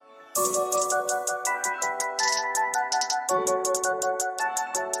Hello,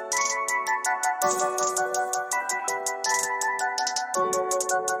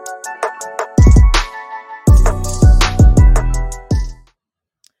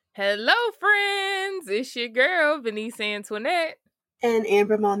 friends. It's your girl, Venice Antoinette, and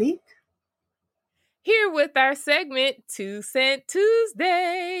Amber Monique. here with our segment, 2 Cent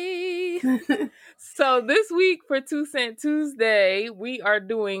Tuesday. So this week for 2 Cent Tuesday, we are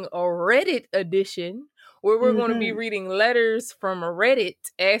doing a Reddit edition where we're going to be reading letters from Reddit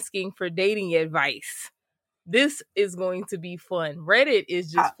asking for dating advice. This is going to be fun. Reddit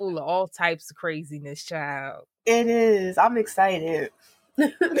is just full of all types of craziness, child. It is. I'm excited.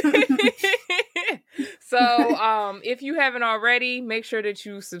 So if you haven't already, make sure that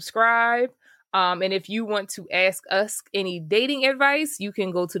you subscribe. And if you want to ask us any dating advice, you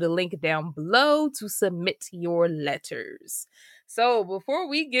can go to the link down below to submit your letters. So before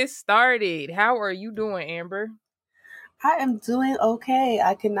we get started, how are you doing, Amber? I am doing okay.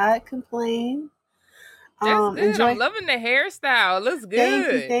 I cannot complain. That's good. I'm loving the hairstyle. It looks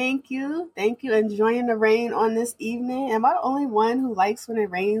good. Thank you. Enjoying the rain on this evening. Am I the only one who likes when it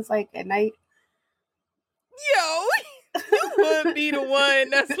rains like at night? Yo, you would be the one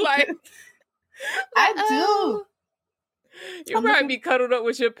that's like, I do. You probably be cuddled up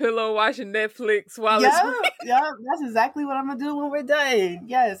with your pillow watching Netflix while it's raining. Yeah, that's exactly what I'm gonna do when we're done.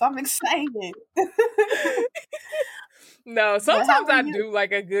 Yes, I'm excited. No, sometimes I do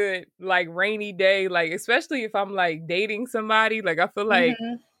like a good like rainy day, like especially if I'm like dating somebody. Like I feel like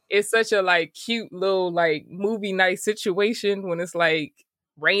it's such a like cute little like movie night situation when it's like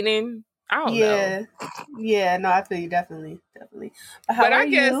raining. I don't know. Yeah, no, I feel you definitely. But I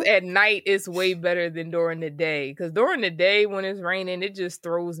guess at night it's way better than during the day, because during the day when it's raining, it just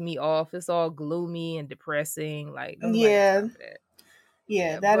throws me off. It's all gloomy and depressing. Like that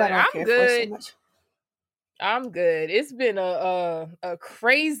I don't care for so much. I'm good. It's been a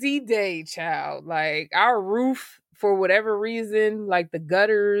crazy day, child. Like our roof, for whatever reason, like the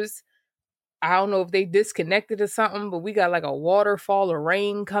gutters, I don't know if they disconnected or something, but we got like a waterfall of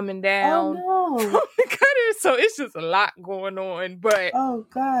rain coming down from the gutters. So it's just a lot going on. But oh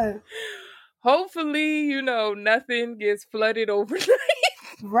God. Hopefully, nothing gets flooded overnight.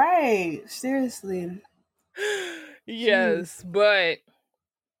 Right. Seriously. Yes, but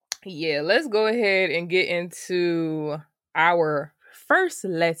yeah, let's go ahead and get into our first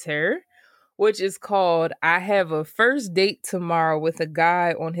letter, which is called, I have a first date tomorrow with a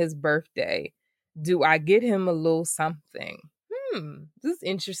guy on his birthday. Do I get him a little something? This is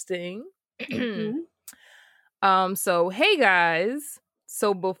interesting. So hey guys.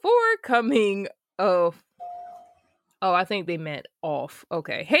 So before coming I think they meant off.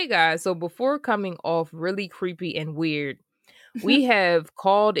 Okay. Hey guys, so before coming off really creepy and weird, we have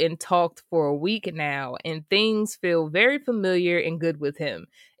called and talked for a week now, and things feel very familiar and good with him.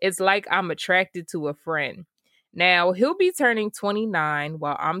 It's like I'm attracted to a friend. Now, he'll be turning 29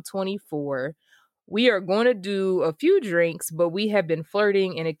 while I'm 24. We are going to do a few drinks, but we have been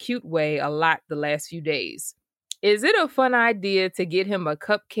flirting in a cute way a lot the last few days. Is it a fun idea to get him a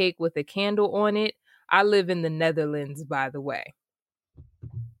cupcake with a candle on it? I live in the Netherlands, by the way.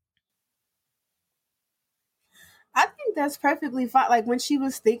 I think that's perfectly fine. Like when she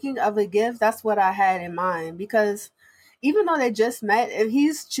was thinking of a gift, that's what I had in mind. Because even though they just met, if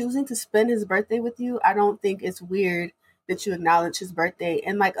he's choosing to spend his birthday with you, I don't think it's weird that you acknowledge his birthday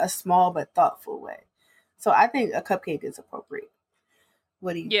in like a small but thoughtful way. So I think a cupcake is appropriate.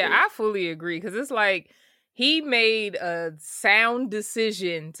 What do you think? Yeah, I fully agree, because it's like he made a sound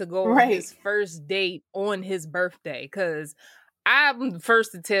decision to go on his first date on his birthday, because I'm the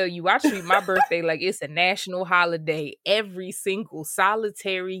first to tell you, I treat my birthday like it's a national holiday every single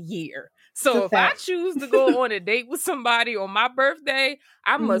solitary year. So if I choose to go on a date with somebody on my birthday,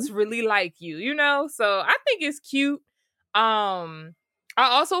 I must really like you, So I think it's cute. I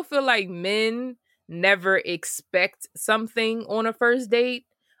also feel like men never expect something on a first date.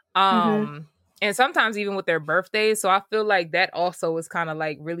 And sometimes even with their birthdays. So I feel like that also is kind of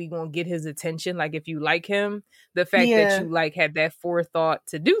like really going to get his attention. Like if you like him, the fact that you like had that forethought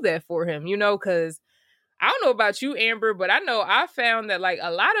to do that for him, because I don't know about you, Amber, but I know I found that like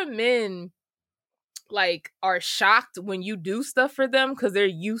a lot of men like are shocked when you do stuff for them, because they're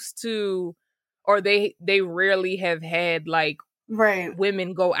used to, or they rarely have had like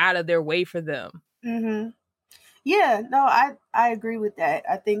women go out of their way for them. Yeah, no, I agree with that.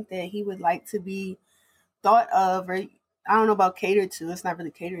 I think that he would like to be thought of, or I don't know about catered to. It's not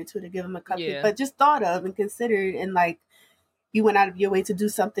really catered to give him a cupcake, but just thought of and considered, and like you went out of your way to do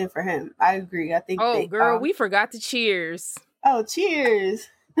something for him. I agree. I think. Oh, girl, we forgot to cheers. Oh, cheers!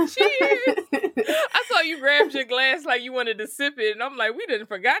 Cheers. I saw you grabbed your glass like you wanted to sip it, and I'm like, we didn't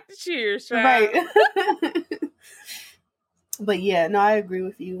forgot the cheers, child. Right. But yeah, no, I agree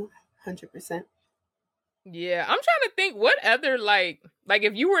with you 100%. Yeah, I'm trying to think what other like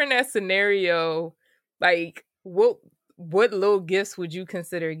if you were in that scenario, like what little gifts would you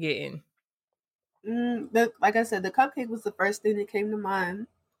consider getting? Like I said, the cupcake was the first thing that came to mind.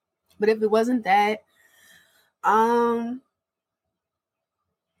 But if it wasn't that, I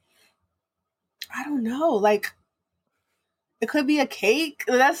don't know. Like, it could be a cake.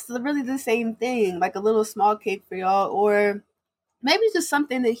 That's really the same thing. Like a little small cake for y'all, or maybe just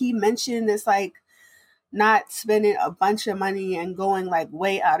something that he mentioned that's like not spending a bunch of money and going like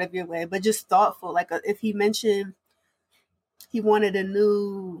way out of your way, but just thoughtful. Like if he mentioned he wanted a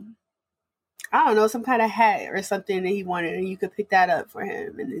new, I don't know, some kind of hat or something that he wanted, and you could pick that up for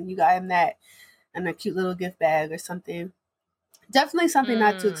him, and then you got him that and a cute little gift bag or something. Definitely something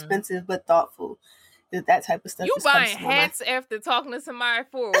not too expensive, but thoughtful. That type of stuff. You buying hats after talking to somebody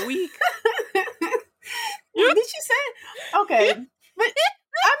for a week? Did you say? Okay, but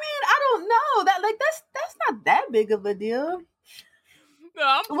I mean, I don't know that. Like that's not that big of a deal. No,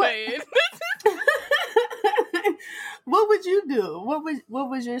 I'm playing. What would you do? What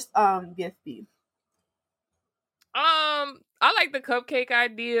would your gift be? I like the cupcake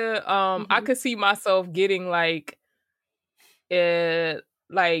idea. I could see myself getting like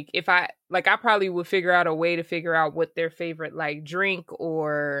if I probably would figure out a way to figure out what their favorite like drink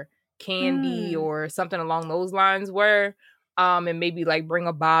or candy or something along those lines were. And maybe like bring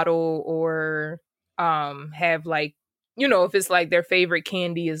a bottle or have like, you know, if it's like their favorite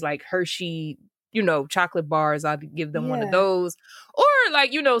candy is like Hershey, you know, chocolate bars, I'll give them one of those. Or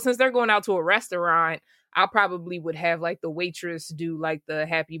like, you know, since they're going out to a restaurant, I probably would have like the waitress do like the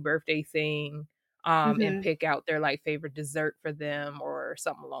happy birthday thing. And pick out their like favorite dessert for them or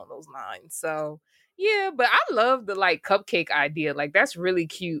something along those lines. So yeah, but I love the like cupcake idea. Like that's really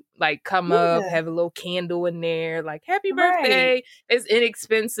cute. Like come up, have a little candle in there, like happy birthday. Right. It's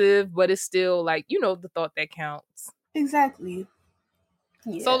inexpensive, but it's still like, you know, the thought that counts. Exactly.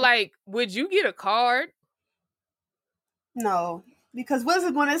 Yeah. So like, would you get a card? No, because what's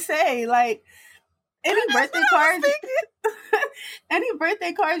it gonna say? Like any birthday cards, any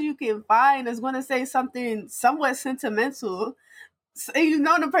birthday cards you can find is going to say something somewhat sentimental. So you've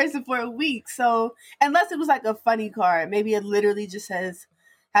known the person for a week, so unless it was like a funny card, maybe it literally just says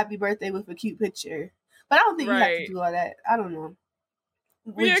 "Happy Birthday" with a cute picture. But I don't think you have to do all that. I don't know.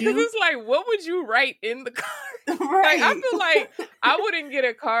 Yeah, because it's like, what would you write in the card? Right. Like, I feel like I wouldn't get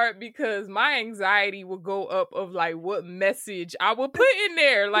a card because my anxiety would go up of like what message I would put in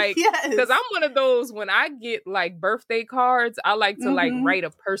there. Like, because I'm one of those, when I get like birthday cards, I like to like write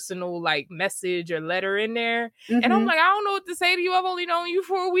a personal like message or letter in there. And I'm like, I don't know what to say to you. I've only known you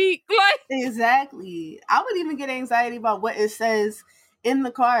for a week. Like, exactly. I would even get anxiety about what it says in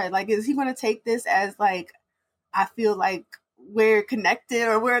the card. Like, is he going to take this as like, I feel like we're connected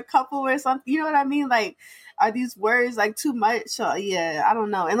or we're a couple or something? You know what I mean? Like, are these words like too much? So, yeah, I don't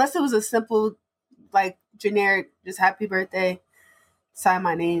know. Unless it was a simple, like generic, just happy birthday, sign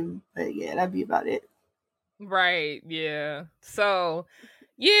my name. But yeah, that'd be about it. Right. Yeah. So,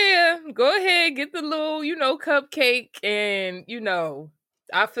 yeah, go ahead, get the little, you know, cupcake. And, you know,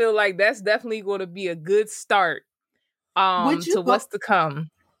 I feel like that's definitely going to be a good start to what's to come.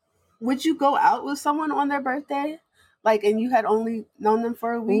 Would you go out with someone on their birthday? Like, and you had only known them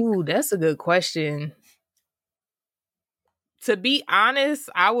for a week? Ooh, that's a good question. To be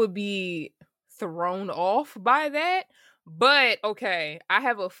honest, I would be thrown off by that. But, okay, I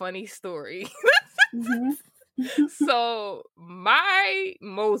have a funny story. So, my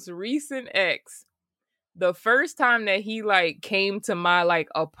most recent ex, the first time that he, like, came to my, like,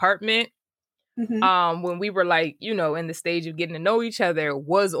 apartment, when we were, like, you know, in the stage of getting to know each other,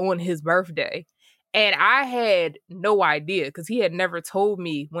 was on his birthday. And I had no idea because he had never told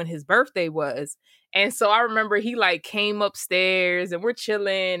me when his birthday was. And so I remember he like came upstairs and we're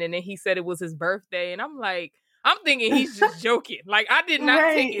chilling. And then he said it was his birthday. And I'm like, I'm thinking he's just joking. Like, I did not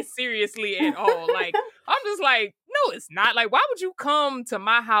take it seriously at all. Like, I'm just like, no, it's not. Like, why would you come to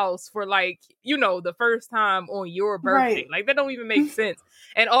my house for like, you know, the first time on your birthday? Like, that don't even make sense.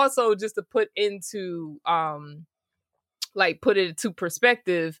 And also just to put into, put it into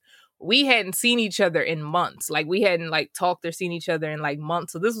perspective, we hadn't seen each other in months. Like, we hadn't like talked or seen each other in like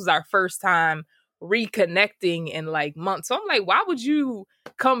months. So this was our first time reconnecting in like months. So I'm like, why would you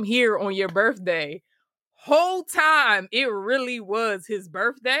come here on your birthday? Whole time it really was his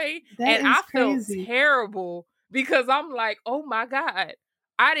birthday. And I felt terrible because I'm like, oh my God,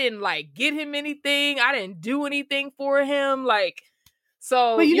 I didn't like get him anything. I didn't do anything for him. Like,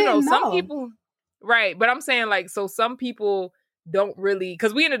 So, But you you know, didn't some know. people, right. But I'm saying like, so some people don't really,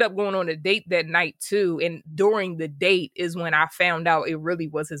 because we ended up going on a date that night too. And during the date is when I found out it really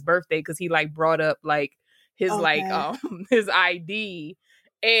was his birthday, because he like brought up like his Okay. his ID,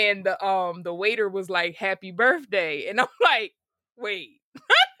 and the waiter was like, "Happy birthday." And I'm like, wait,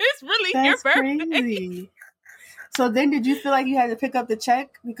 it's really your That's birthday? crazy. So then did you feel like you had to pick up the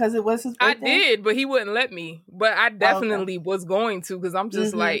check because it was his I birthday? did, but he wouldn't let me. But I Oh, okay. definitely was going to, because I'm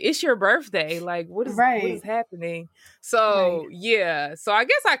just Mm-hmm. like, it's your birthday. Like, what is Right. happening? Right. So yeah. So I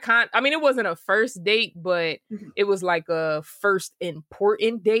guess I mean, it wasn't a first date, but Mm-hmm. it was like a first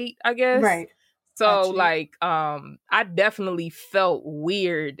important date, I guess. Right. So Got you. like I definitely felt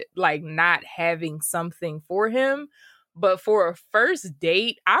weird like not having something for him. But for a first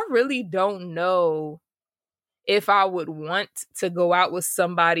date, I really don't know if I would want to go out with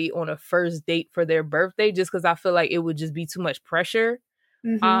somebody on a first date for their birthday, just because I feel like it would just be too much pressure.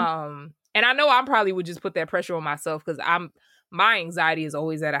 Mm-hmm. And I know I probably would just put that pressure on myself, because my anxiety is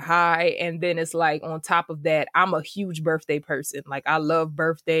always at a high. And then it's like on top of that, I'm a huge birthday person. Like I love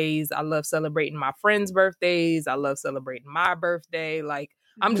birthdays. I love celebrating my friends' birthdays. I love celebrating my birthday. Like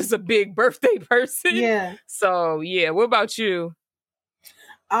I'm Mm-hmm. just a big birthday person. Yeah. So yeah, what about you?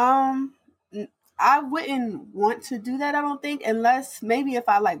 Um, I wouldn't want to do that, I don't think, unless maybe if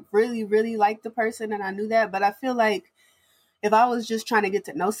I like really, really like the person and I knew that. But I feel like if I was just trying to get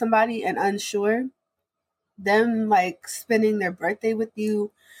to know somebody and unsure, them like spending their birthday with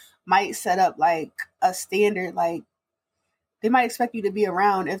you might set up like a standard. Like they might expect you to be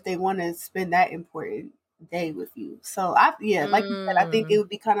around if they want to spend that important day with you. So yeah, like you said, I think it Mm, would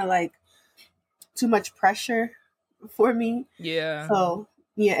be kind of like too much pressure for me. yeah. So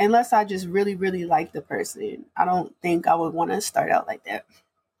yeah, unless I just really, really like the person, I don't think I would want to start out like that.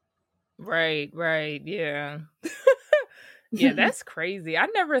 Right. Yeah. Yeah, that's crazy. I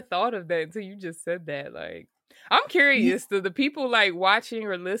never thought of that until you just said that. Like, I'm Yeah, curious, to the people like watching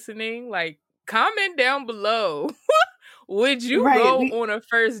or listening, like, comment down below. Would you right. go on a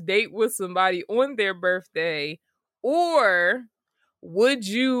first date with somebody on their birthday, or would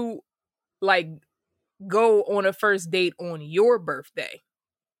you like go on a first date on your birthday?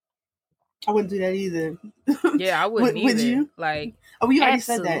 I wouldn't do that either. Yeah, I wouldn't Would either. you? Like, Oh, you already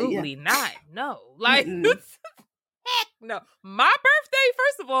said that. Yeah. absolutely not. No. Like, Mm-mm. heck no. My birthday,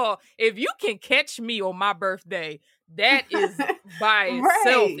 first of all, if you can catch me on my birthday, that is by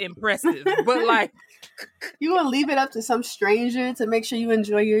itself Right. impressive. But like, You want to leave it up to some stranger to make sure you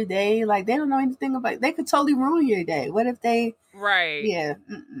enjoy your day? Like they don't know anything about. They could totally ruin your day. What if they? right. Yeah.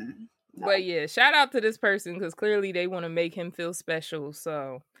 Mm-mm. But No. yeah, shout out to this person, because clearly they want to make him feel special.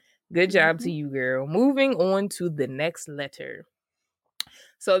 So good job to Mm-hmm. you, girl. Moving on to the next letter.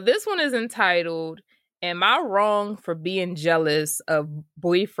 So this one is entitled, "Am I wrong for being jealous of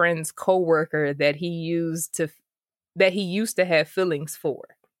boyfriend's coworker that he used to have feelings for?"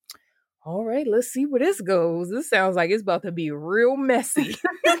 All right, let's see where this goes. This sounds like it's about to be real messy.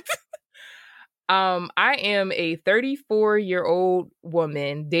 I am a 34-year-old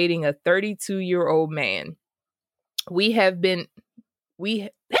woman dating a 32-year-old man. We have been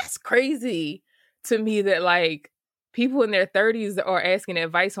that's crazy to me that like people in their 30s are asking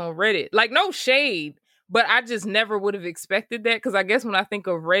advice on Reddit. Like no shade, but I just never would have expected that, cuz I guess when I think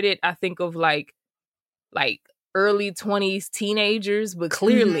of Reddit, I think of like early 20s teenagers, but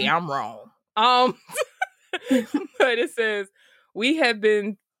clearly Mm-hmm. I'm wrong. But it says, "We have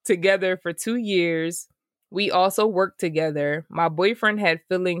been together for 2 years. We also work together. My boyfriend had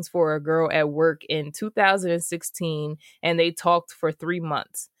feelings for a girl at work in 2016, and they talked for 3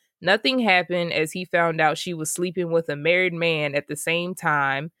 months. Nothing happened as he found out she was sleeping with a married man at the same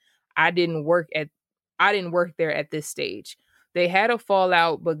time. I didn't work at I didn't work there at this stage. They had a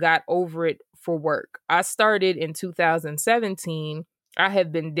fallout but got over it for work. I started in 2017. I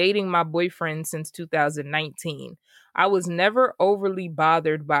have been dating my boyfriend since 2019. I was never overly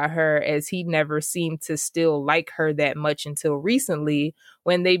bothered by her, as he never seemed to still like her that much until recently,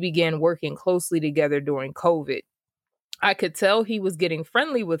 when they began working closely together during COVID. I could tell he was getting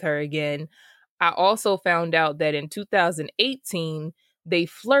friendly with her again. I also found out that in 2018, they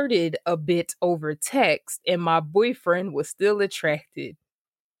flirted a bit over text, and my boyfriend was still attracted.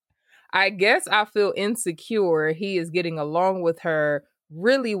 I guess I feel insecure he is getting along with her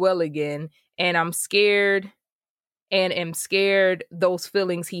really well again, and am scared those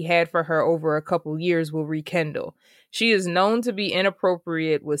feelings he had for her over a couple years will rekindle. She is known to be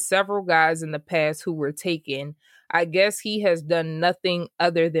inappropriate with several guys in the past who were taken. I guess he has done nothing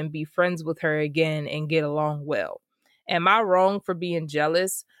other than be friends with her again and get along well. Am I wrong for being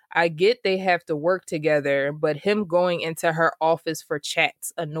jealous? I get they have to work together, but him going into her office for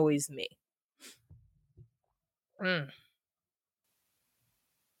chats annoys me. I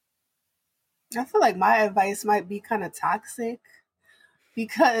feel like my advice might be kind of toxic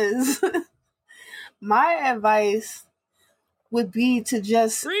because my advice would be to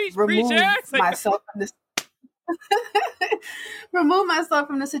just remove myself from this. Remove myself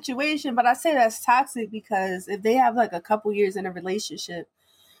from the situation. But I say that's toxic because if they have like a couple years in a relationship,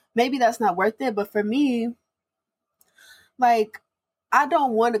 maybe that's not worth it. But for me, like, I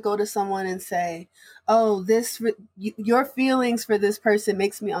don't want to go to someone and say, oh, your feelings for this person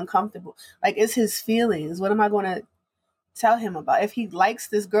makes me uncomfortable. Like, it's his feelings. What am I going to tell him about? If he likes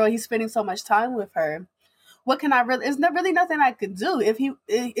this girl, he's spending so much time with her. What can I really, there's not really nothing I could do. If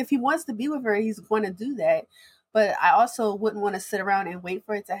he wants to be with her, he's going to do that. But I also wouldn't want to sit around and wait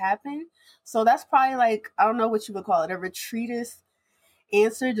for it to happen. So that's probably like, I don't know what you would call it, a retreatist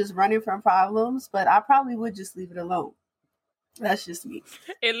answer, just running from problems. But I probably would just leave it alone. That's just me.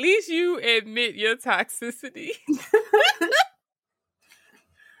 At least you admit your toxicity.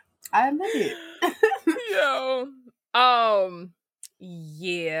 I admit it.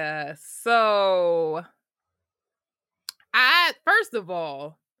 Yeah. So first of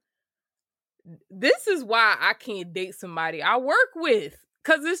all, this is why I can't date somebody I work with.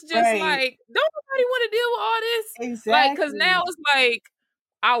 Cause it's just like, don't nobody want to deal with all this. Exactly. Like, cause now it's like,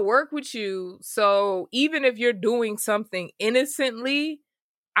 I work with you, so even if you're doing something innocently,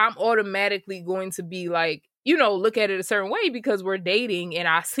 I'm automatically going to be like, look at it a certain way because we're dating and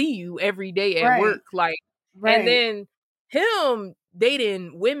I see you every day at work. Like, and then him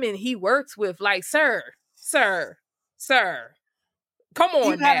dating women he works with, like, sir, come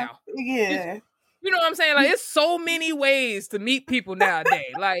on now. Yeah. You know what I'm saying? Like, it's so many ways to meet people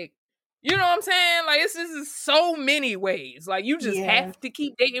nowadays. Like, you know what I'm saying? Like, this is so many ways. Like, you just have to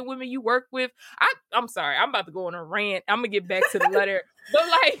keep dating women you work with. I'm sorry. I'm about to go on a rant. I'm going to get back to the letter. But,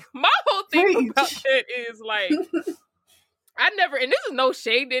 like, my whole thing about it is, like, and this is no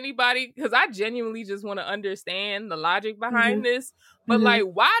shade to anybody, because I genuinely just want to understand the logic behind this. But, like,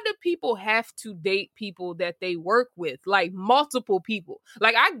 why do people have to date people that they work with? Like, multiple people.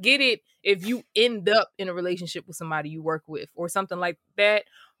 Like, I get it if you end up in a relationship with somebody you work with or something like that.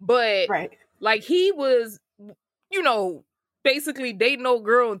 But, like, he was, basically dating old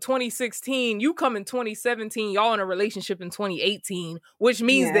girl in 2016. You come in 2017. Y'all in a relationship in 2018, which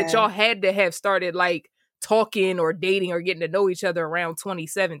means that y'all had to have started, like, talking or dating or getting to know each other around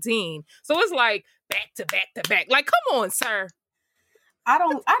 2017. So it's like back to back to back. Like, come on, sir. I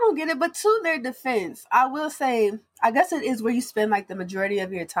don't get it. But to their defense, I will say, I guess it is where you spend like the majority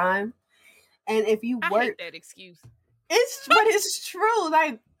of your time. And if you work, I hate that excuse. But it's true.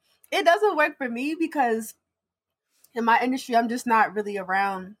 Like, it doesn't work for me because in my industry, I'm just not really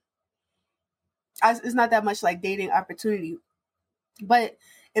around. It's not that much like dating opportunity. But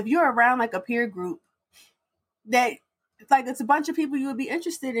if you're around like a peer group that, like, it's a bunch of people you would be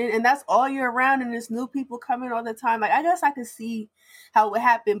interested in, and that's all you're around, and there's new people coming all the time. Like, I guess I could see how it would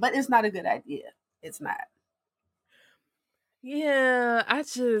happen, but it's not a good idea. It's not. Yeah, I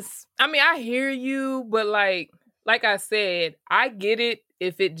hear you, but like I said, I get it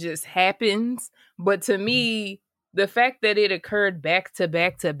if it just happens. But to me, the fact that it occurred back to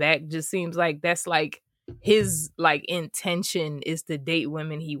back to back just seems like that's like his like intention is to date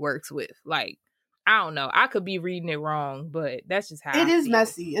women he works with. Like, I don't know. I could be reading it wrong, but that's just how it is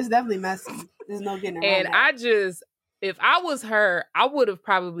messy. It's definitely messy. There's no getting around that. If I was her, I would have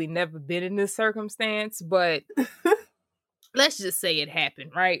probably never been in this circumstance, but let's just say it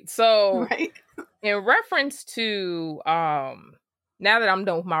happened, right? So, in reference to, now that I'm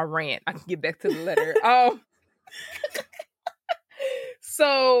done with my rant, I can get back to the letter.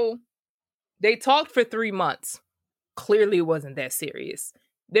 So, they talked for 3 months. Clearly, it wasn't that serious.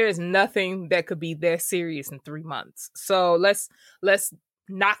 There's nothing that could be that serious in 3 months. So, let's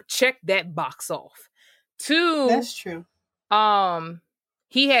not check that box off. 2, that's true.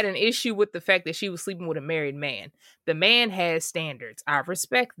 He had an issue with the fact that she was sleeping with a married man. The man has standards. I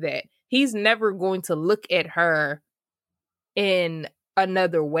respect that. He's never going to look at her in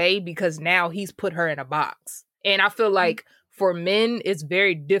another way because now he's put her in a box. And I feel like for men, it's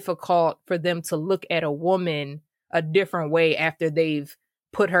very difficult for them to look at a woman a different way after they've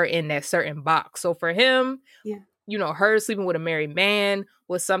put her in that certain box. So for him, her sleeping with a married man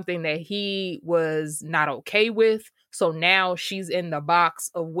was something that he was not okay with. So now she's in the box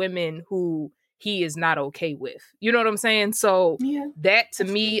of women who he is not okay with. You know what I'm saying? So that to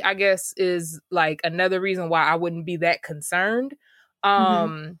me, I guess, is like another reason why I wouldn't be that concerned.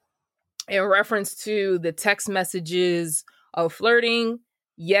 In reference to the text messages of flirting,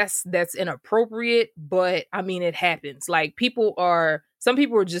 yes, that's inappropriate, but I mean, it happens. Like some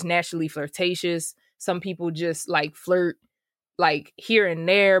people are just naturally flirtatious. Some people just like flirt like here and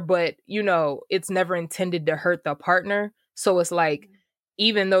there, but it's never intended to hurt the partner. So it's like,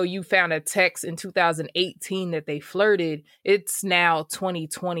 even though you found a text in 2018 that they flirted, it's now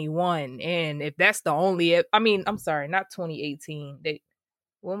 2021. And if that's the only, I mean, I'm sorry, not 2018.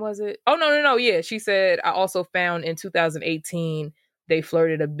 When was it? Oh, no. Yeah. She said, I also found in 2018, they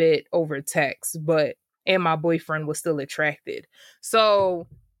flirted a bit over text, and my boyfriend was still attracted. So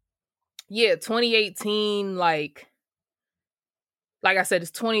yeah, 2018, like I said,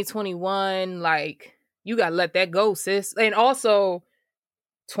 it's 2021. Like, you got to let that go, sis. And also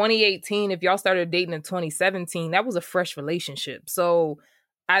 2018, if y'all started dating in 2017, that was a fresh relationship. So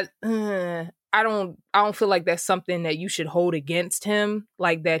I don't feel like that's something that you should hold against him,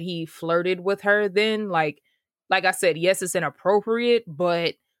 like that he flirted with her then. Like I said, yes, it's inappropriate,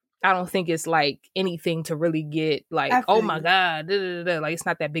 but I don't think it's like anything to really get like, oh my God, like it's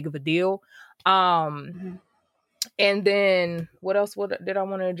not that big of a deal. And then what else did I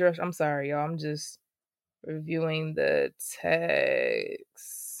want to address? I'm sorry, y'all. I'm just reviewing the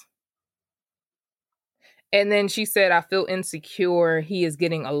text. And then she said, I feel insecure. He is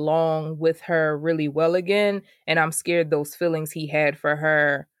getting along with her really well again. And I'm scared those feelings he had for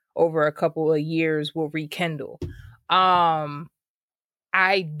her over a couple of years will rekindle.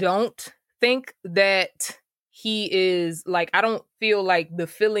 I don't think that he is like, I don't feel like the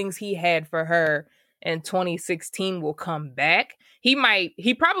feelings he had for her in 2016 will come back. He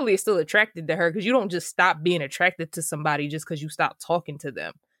probably is still attracted to her, because you don't just stop being attracted to somebody just because you stop talking to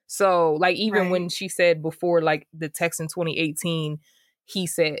them. So like, even when she said before, like the text in 2018, he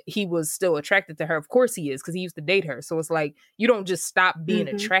said he was still attracted to her. Of course he is, because he used to date her. So it's like, you don't just stop being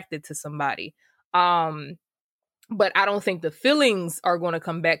attracted to somebody. But I don't think the feelings are going to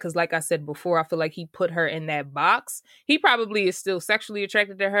come back, because like I said before, I feel like he put her in that box. He probably is still sexually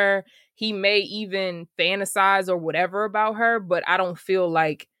attracted to her. He may even fantasize or whatever about her, but I don't feel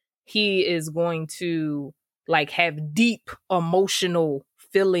like he is going to like have deep emotional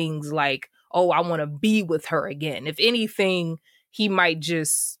feelings like, oh, I want to be with her again. If anything, he might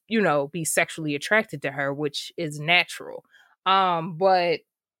just, be sexually attracted to her, which is natural. But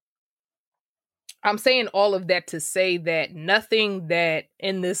I'm saying all of that to say that nothing that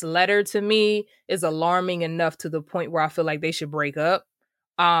in this letter to me is alarming enough to the point where I feel like they should break up.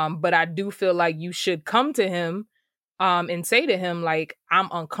 But I do feel like you should come to him and say to him, like, I'm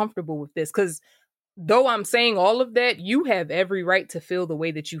uncomfortable with this. Because though I'm saying all of that, you have every right to feel the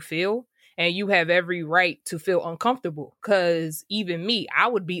way that you feel. And you have every right to feel uncomfortable. Because even me, I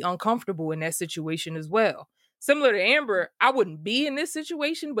would be uncomfortable in that situation as well. Similar to Amber, I wouldn't be in this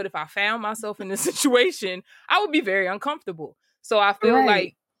situation, but if I found myself in this situation, I would be very uncomfortable. So I feel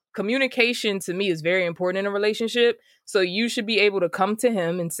like communication to me is very important in a relationship. So you should be able to come to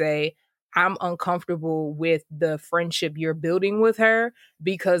him and say, I'm uncomfortable with the friendship you're building with her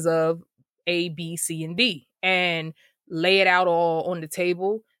because of A, B, C, and D. And lay it out all on the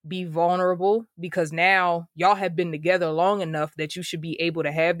table. Be vulnerable, because now y'all have been together long enough that you should be able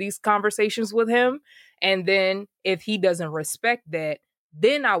to have these conversations with him. And then if he doesn't respect that,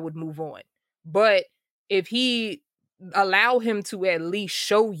 then I would move on. But if he allow him to at least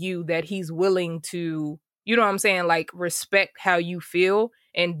show you that he's willing to, you know what I'm saying, like respect how you feel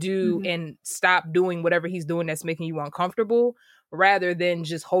and do and stop doing whatever he's doing that's making you uncomfortable, rather than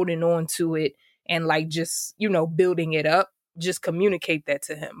just holding on to it and like just, building it up, just communicate that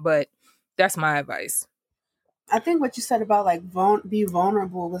to him. But that's my advice. I think what you said about like be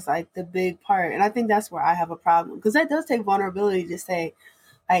vulnerable was like the big part. And I think that's where I have a problem, because that does take vulnerability to say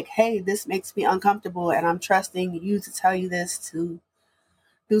like, hey, this makes me uncomfortable and I'm trusting you to tell you this, to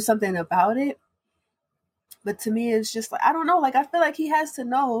do something about it. But to me, it's just like, I don't know. Like, I feel like he has to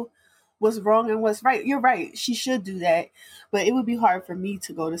know what's wrong and what's right. You're right. She should do that. But it would be hard for me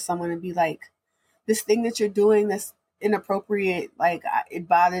to go to someone and be like, this thing that you're doing that's inappropriate, like it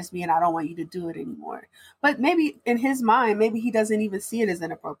bothers me and I don't want you to do it anymore. But maybe in his mind, maybe he doesn't even see it as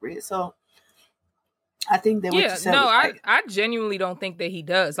inappropriate. So I think that what you said, I genuinely don't think that he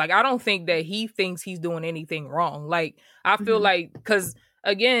does. Like, I don't think that he thinks he's doing anything wrong. Like, I feel like, because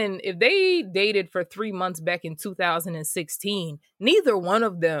again, if they dated for 3 months back in 2016, neither one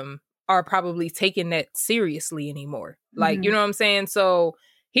of them are probably taking that seriously anymore. Like, you know what I'm saying? So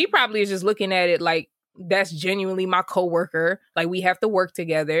he probably is just looking at it like, that's genuinely my coworker. Like, we have to work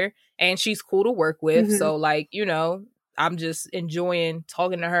together and she's cool to work with. So like, I'm just enjoying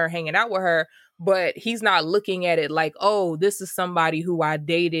talking to her, hanging out with her. But he's not looking at it like, oh, this is somebody who I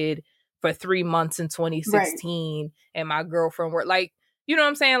dated for 3 months in 2016 and my girlfriend were like, you know what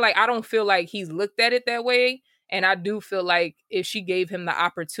I'm saying? Like, I don't feel like he's looked at it that way. And I do feel like if she gave him the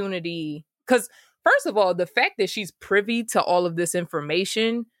opportunity, because first of all, the fact that she's privy to all of this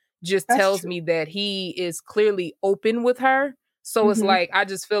information just tells me that he is clearly open with her. So it's like, I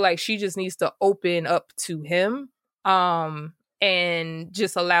just feel like she just needs to open up to him. And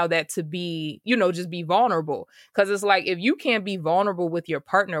just allow that to be, you know, just be vulnerable. Because it's like, if you can't be vulnerable with your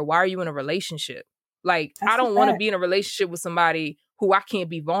partner, why are you in a relationship? Like, I don't want to be in a relationship with somebody who I can't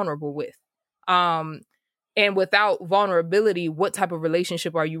be vulnerable with. And without vulnerability, what type of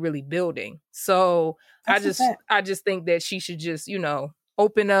relationship are you really building? So I just think that she should just, you know,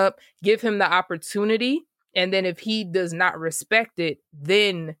 open up, give him the opportunity. And then if he does not respect it,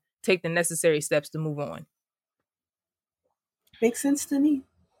 then take the necessary steps to move on. Makes sense to me.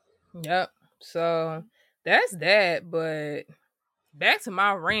 Yep. So that's that. But back to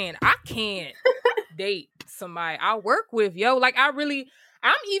my rant. I can't date somebody I work with, yo. Like, I'm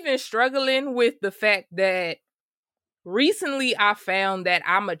even struggling with the fact that recently I found that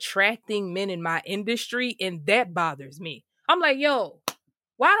I'm attracting men in my industry, and that bothers me. I'm like, yo,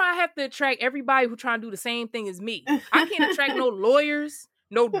 why do I have to attract everybody who trying to do the same thing as me? I can't attract no lawyers,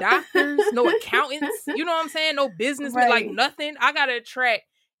 no doctors, no accountants. You know what I'm saying? No businessmen, like nothing. I gotta attract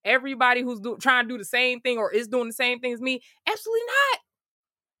everybody who's trying to do the same thing or is doing the same thing as me. Absolutely not.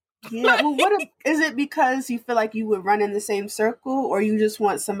 Yeah. Well, is it because you feel like you would run in the same circle, or you just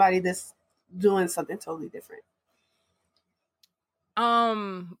want somebody that's doing something totally different?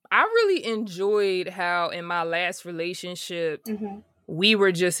 I really enjoyed how in my last relationship we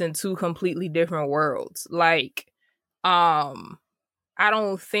were just in two completely different worlds. Like, I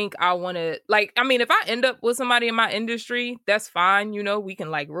don't think I want to, like, I mean, if I end up with somebody in my industry, that's fine. You know, we can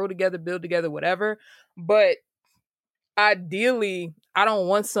like grow together, build together, whatever. But ideally, I don't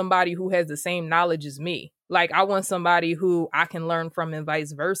want somebody who has the same knowledge as me. Like, I want somebody who I can learn from and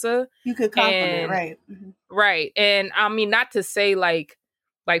vice versa. You could compliment, right? Right. And I mean, not to say like,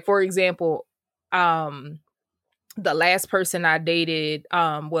 for example, the last person I dated,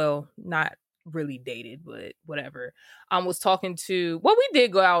 well, not really dated, but whatever, was talking to, well, we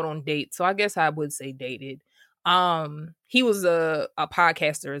did go out on dates, so I guess I would say dated. He was a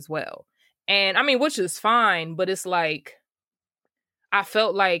podcaster as well. And I mean, which is fine, but it's like, I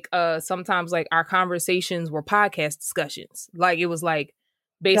felt like sometimes like our conversations were podcast discussions. Like, it was like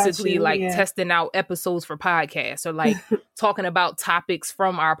basically testing out episodes for podcasts, or like talking about topics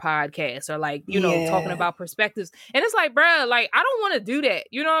from our podcast, or like, you know, talking about perspectives. And it's like, bruh, like, I don't want to do that.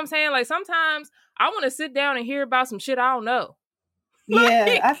 You know what I'm saying? Like, sometimes I want to sit down and hear about some shit I don't know.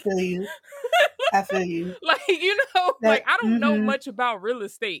 Yeah, I feel you. I feel you. Like, you know, like, I don't know much about real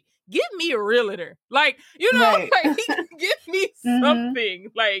estate. Give me a realtor. Like, you know, like, give me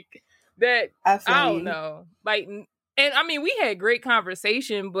something like that. I don't know. Like, and I mean, we had great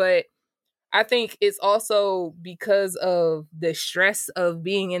conversation, but I think it's also because of the stress of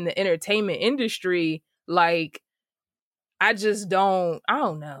being in the entertainment industry. Like, I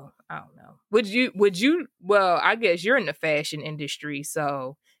don't know. Would you, well, I guess you're in the fashion industry,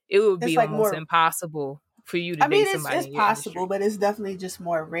 so it would be like almost impossible for you to date somebody. It's possible, but it's definitely just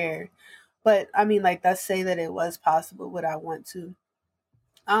more rare. But I mean, like, let's say that it was possible. Would I want to?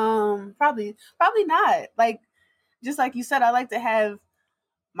 Probably not. Like, just like you said, I like to have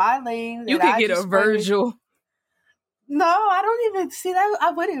my lane. You could get a Virgil. No, I don't even see that.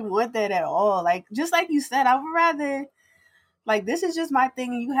 I wouldn't want that at all. Like, just like you said, I would rather, like, this is just my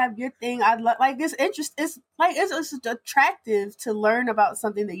thing and you have your thing. I'd like this interest. It's like, it's attractive to learn about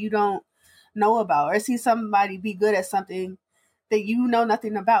something that you don't know about, or see somebody be good at something that you know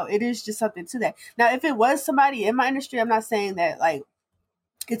nothing about. It is just something to that. Now, if it was somebody in my industry, I'm not saying that like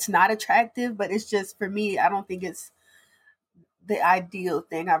it's not attractive, but it's just, for me, I don't think it's the ideal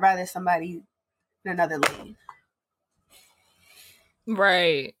thing. I'd rather somebody in another lane.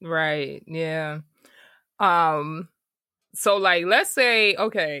 Right. Yeah. So like, let's say,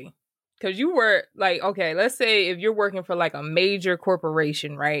 okay, because you were like, okay, let's say if you're working for like a major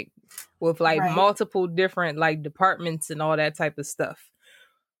corporation, right, with like multiple different like departments and all that type of stuff.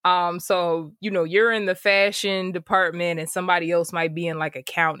 So, you know, you're in the fashion department and somebody else might be in like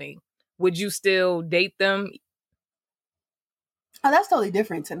accounting. Would you still date them? Oh, that's totally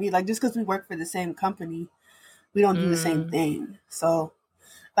different to me. Like, just because we work for the same company, we don't do the same thing. So,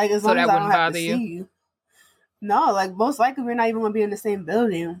 like, as long as I don't have to see you. No, like, most likely we're not even going to be in the same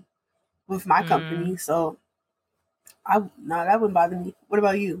building with my company. So, that wouldn't bother me. What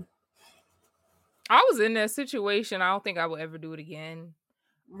about you? I was in that situation. I don't think I will ever do it again.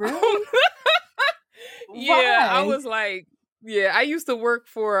 Really? Yeah, I was like, yeah, I used to work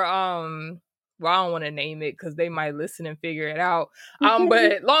for well, I don't want to name it because they might listen and figure it out.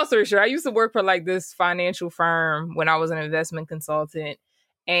 But long story short, I used to work for like this financial firm when I was an investment consultant,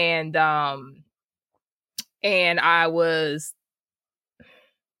 and I was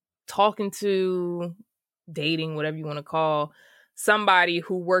talking to, dating, whatever you want to call, somebody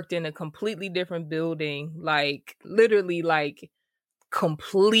who worked in a completely different building, like literally like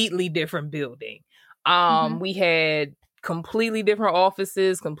completely different building. We had completely different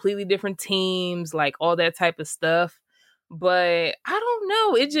offices, completely different teams, like all that type of stuff. But I don't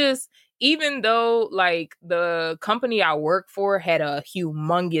know, it just, even though like the company I work for had a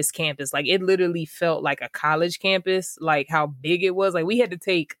humongous campus, like it literally felt like a college campus, like how big it was. Like we had to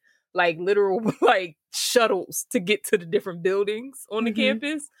take like literal like shuttles to get to the different buildings on the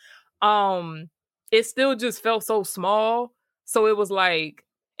campus. It still just felt so small. So it was like,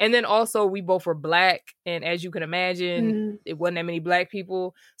 and then also we both were Black, and as you can imagine, it wasn't that many Black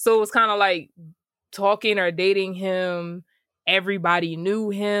people. So it was kind of like talking or dating him, everybody knew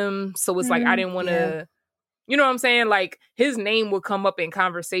him. So it's like I didn't want to, you know what I'm saying? Like his name would come up in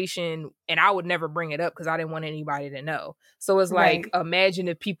conversation and I would never bring it up because I didn't want anybody to know. So it's like, imagine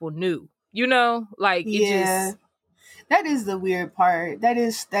if people knew, you know, like it just. That is the weird part. That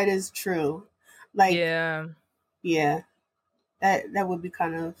is true. Like, that would be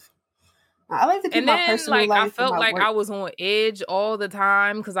kind of. I like to keep my personal life. I felt like I was on edge all the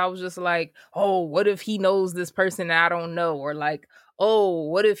time because I was just like, oh, what if he knows this person that I don't know? Or like, oh,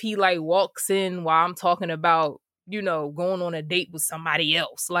 what if he like walks in while I'm talking about, you know, going on a date with somebody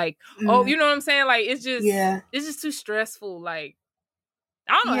else? Like, oh, you know what I'm saying? Like, it's just too stressful. Like,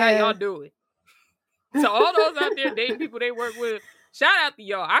 I don't know how y'all do it. So all those out there dating people they work with, shout out to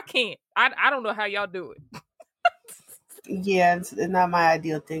y'all. I can't. I don't know how y'all do it. Yeah, it's not my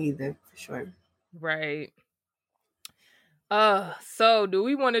ideal thing either, for sure. Right. So do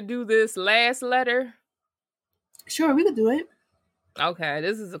we want to do this last letter? Sure, we could do it. Okay,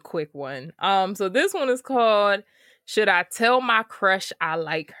 this is a quick one. So this one is called Should I Tell My Crush I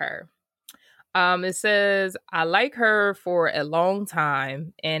Like Her? It says, I like her for a long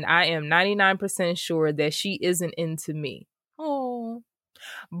time, and I am 99% sure that she isn't into me. Oh.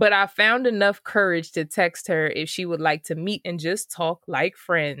 But I found enough courage to text her if she would like to meet and just talk like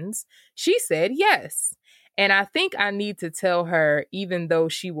friends. She said yes. And I think I need to tell her, even though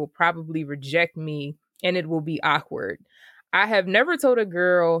she will probably reject me and it will be awkward. I have never told a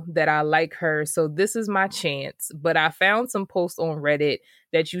girl that I like her, so this is my chance. But I found some posts on Reddit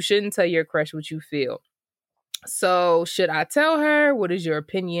that you shouldn't tell your crush what you feel. So should I tell her? What is your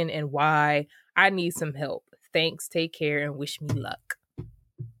opinion and why? I need some help. Thanks, take care, and wish me luck.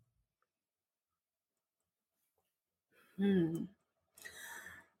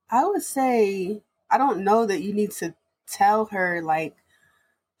 I would say, I don't know that you need to tell her like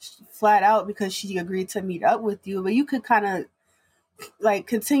flat out because she agreed to meet up with you, but you could kind of like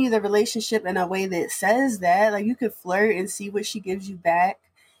continue the relationship in a way that says that. Like you could flirt and see what she gives you back.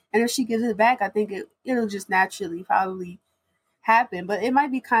 And if she gives it back, I think it'll just naturally probably happen. But it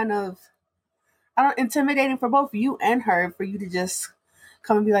might be kind of intimidating for both you and her for you to just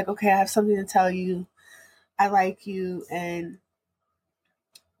come and be like, okay, I have something to tell you. I like you, and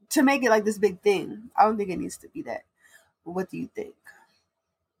to make it like this big thing. I don't think it needs to be that. What do you think?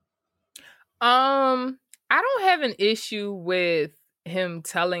 I don't have an issue with him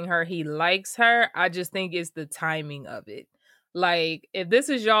telling her he likes her. I just think it's the timing of it. Like, if this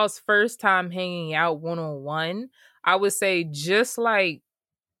is y'all's first time hanging out one-on-one, I would say just like,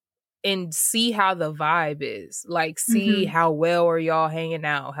 and see how the vibe is. Like, see how well are y'all hanging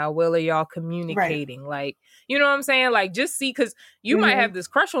out? How well are y'all communicating? Right. Like, you know what I'm saying? Like, just see, because you might have this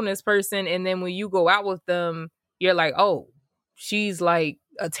crush on this person, and then when you go out with them, you're like, oh, she's like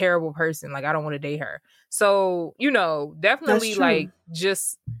a terrible person. Like, I don't want to date her. So, you know, definitely like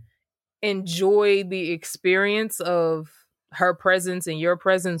just enjoy the experience of her presence and your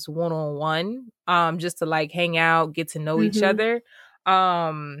presence one-on-one. Just to like hang out, get to know each other.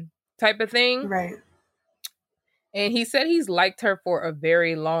 Type of thing. Right. And he said he's liked her for a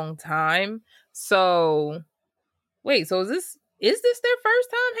very long time. So wait, so is this their first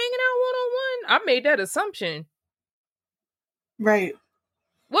time hanging out one-on-one? I made that assumption. Right.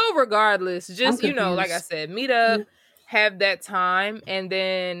 Well, regardless, just, you know, like I said, meet up, have that time, and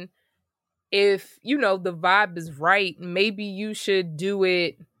then if, you know, the vibe is right, maybe you should do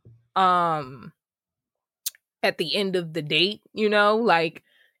it at the end of the date, you know, like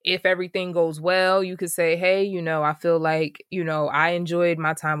if everything goes well, you could say, hey, you know, I feel like, you know, I enjoyed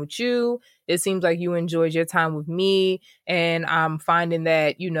my time with you. It seems like you enjoyed your time with me. And I'm finding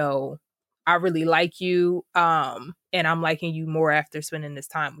that, you know, I really like you. And I'm liking you more after spending this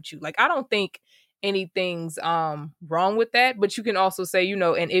time with you. Like, I don't think anything's wrong with that. But you can also say, you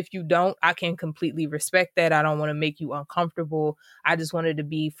know, and if you don't, I can completely respect that. I don't want to make you uncomfortable. I just wanted to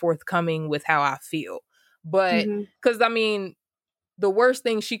be forthcoming with how I feel. But because I mean, the worst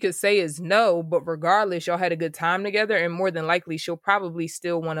thing she could say is no, but regardless, y'all had a good time together, and more than likely she'll probably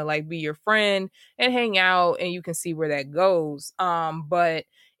still want to like be your friend and hang out, and you can see where that goes. But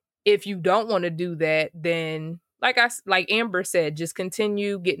if you don't want to do that, then like Amber said, just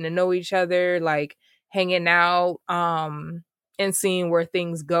continue getting to know each other, like hanging out, and seeing where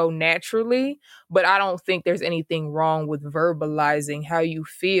things go naturally. But I don't think there's anything wrong with verbalizing how you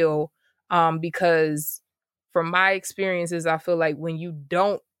feel, because from my experiences, I feel like when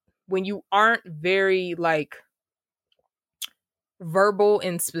you aren't very like verbal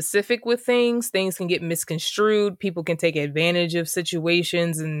and specific with things can get misconstrued. People can take advantage of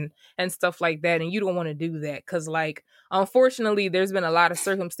situations and stuff like that, and you don't want to do that because, like, unfortunately, there's been a lot of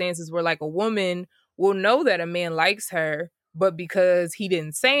circumstances where like a woman will know that a man likes her, but because he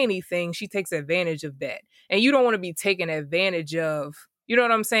didn't say anything, she takes advantage of that, and you don't want to be taken advantage of, you know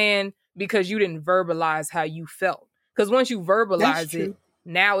what I'm saying, because you didn't verbalize how you felt. Because once you verbalize it,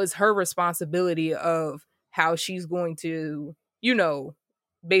 now it's her responsibility of how she's going to, you know,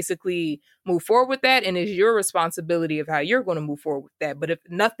 basically move forward with that. And it's your responsibility of how you're going to move forward with that. But if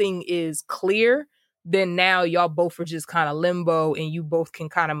nothing is clear, then now y'all both are just kind of limbo, and you both can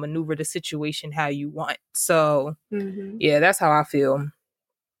kind of maneuver the situation how you want. So, yeah, that's how I feel.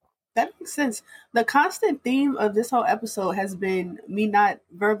 That makes sense. The constant theme of this whole episode has been me not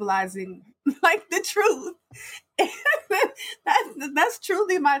verbalizing like the truth. that's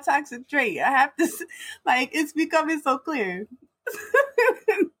truly my toxic trait. I have to, like, it's becoming so clear.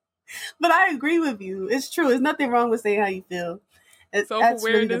 But I agree with you. It's true. There's nothing wrong with saying how you feel. Self-awareness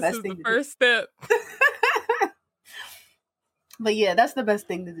really the best is thing the first step. But yeah, that's the best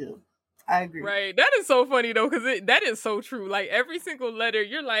thing to do. I agree. Right. That is so funny though, because that is so true. Like every single letter,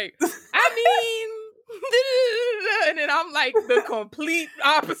 you're like, I mean, and then I'm like the complete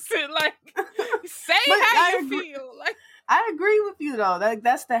opposite. Like, say how you feel. Like, I agree with you though.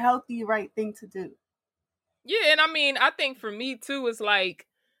 That's the healthy, right thing to do. Yeah, and I mean, I think for me too, it's like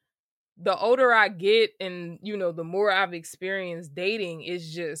the older I get, and you know, the more I've experienced dating,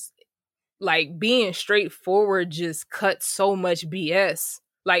 is just like being straightforward just cuts so much BS.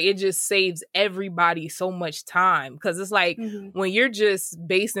 Like it just saves everybody so much time, because it's like when you're just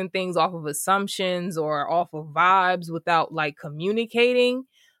basing things off of assumptions or off of vibes without like communicating,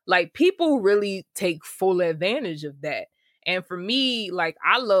 like people really take full advantage of that. And for me, like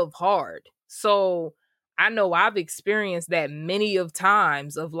I love hard. So I know I've experienced that many of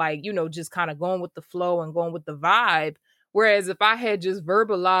times of like, you know, just kind of going with the flow and going with the vibe. Whereas if I had just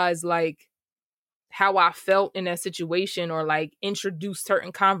verbalized like how I felt in that situation or like introduced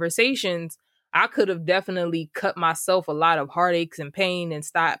certain conversations, I could have definitely cut myself a lot of heartaches and pain and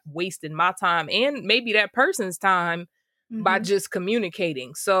stopped wasting my time and maybe that person's time by just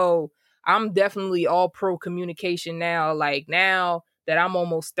communicating. So I'm definitely all pro communication now. Like now that I'm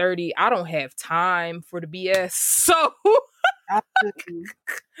almost 30, I don't have time for the BS. So absolutely.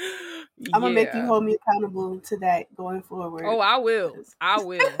 I'm gonna make you hold me accountable to that going forward. Oh, I will.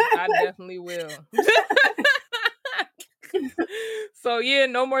 I definitely will. So yeah,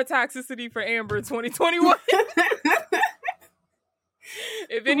 no more toxicity for Amber 2021.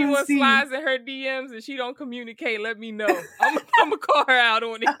 If anyone slides in her DMs and she don't communicate, let me know. I'm gonna call her out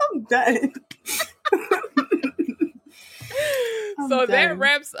on it. I'm done. So that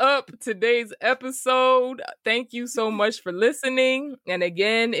wraps up today's episode. Thank you so much for listening. And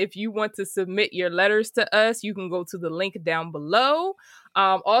again, if you want to submit your letters to us, you can go to the link down below.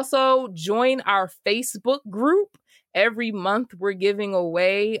 Also, join our Facebook group. Every month, we're giving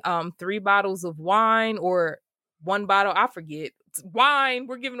away 3 bottles of wine or 1 bottle. I forget. Wine.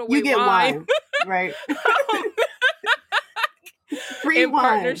 We're giving away wine. Right. Free wine.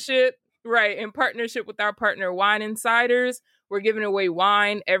 Partnership. Right. In partnership with our partner, Wine Insiders, we're giving away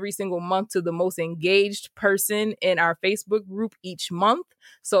wine every single month to the most engaged person in our Facebook group each month.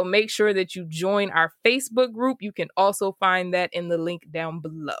 So make sure that you join our Facebook group. You can also find that in the link down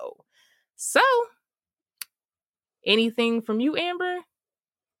below. So, anything from you, Amber?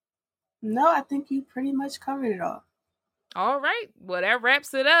 No, I think you pretty much covered it all. All right. Well, that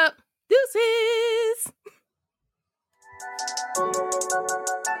wraps it up. Deuces.